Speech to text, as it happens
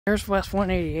Here's West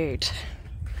 188.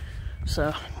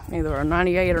 So, either a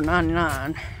 98 or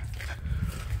 99.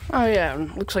 Oh yeah,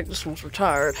 looks like this one's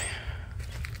retired.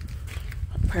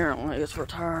 Apparently it's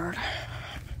retired.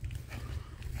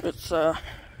 It's a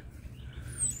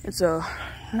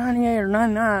 98 or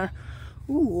 99.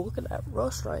 Ooh, look at that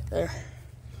rust right there.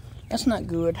 That's not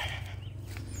good.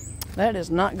 That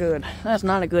is not good. That's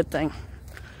not a good thing.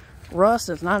 Rust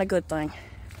is not a good thing.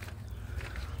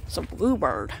 It's a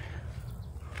bluebird.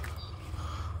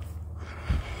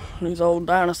 These old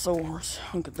dinosaurs.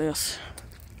 Look at this.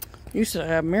 Used to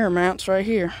have mirror mounts right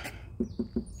here.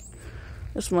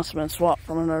 This must have been swapped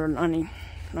from another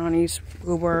 90s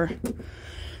Bluebird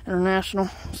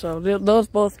International. So those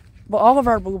both, all of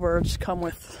our bluebirds come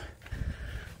with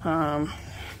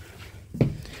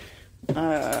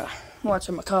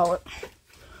whatchamacallit,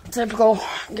 typical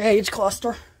gauge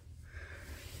cluster.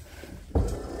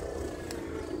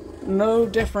 No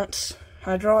difference.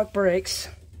 Hydraulic brakes.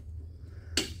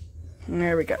 And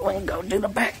there we go. We can go do the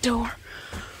back door.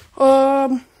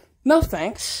 No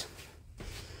thanks.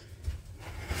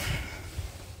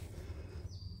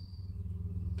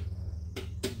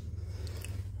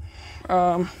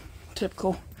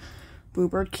 Typical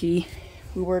Bluebird key,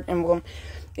 Bluebird emblem.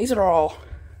 These are all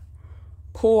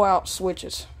pull-out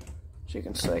switches, as you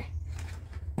can see.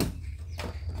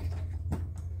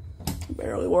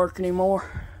 Barely work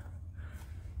anymore.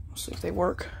 Let's see if they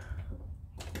work.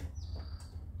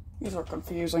 These are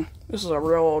confusing. This is a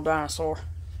real old dinosaur.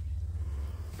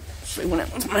 Let's see when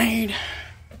it was made.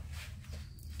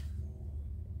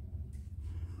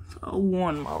 It's a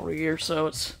 01 model year,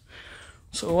 so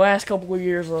the last couple of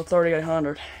years of the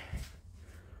 3800.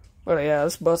 But yeah,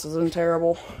 this bus is in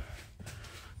terrible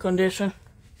condition.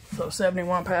 So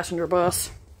 71 passenger bus.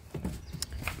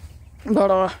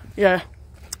 But yeah.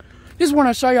 Just want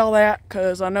to show y'all that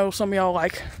because I know some of y'all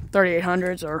like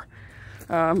 3800s or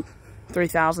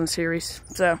 3000 series.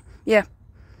 So, yeah.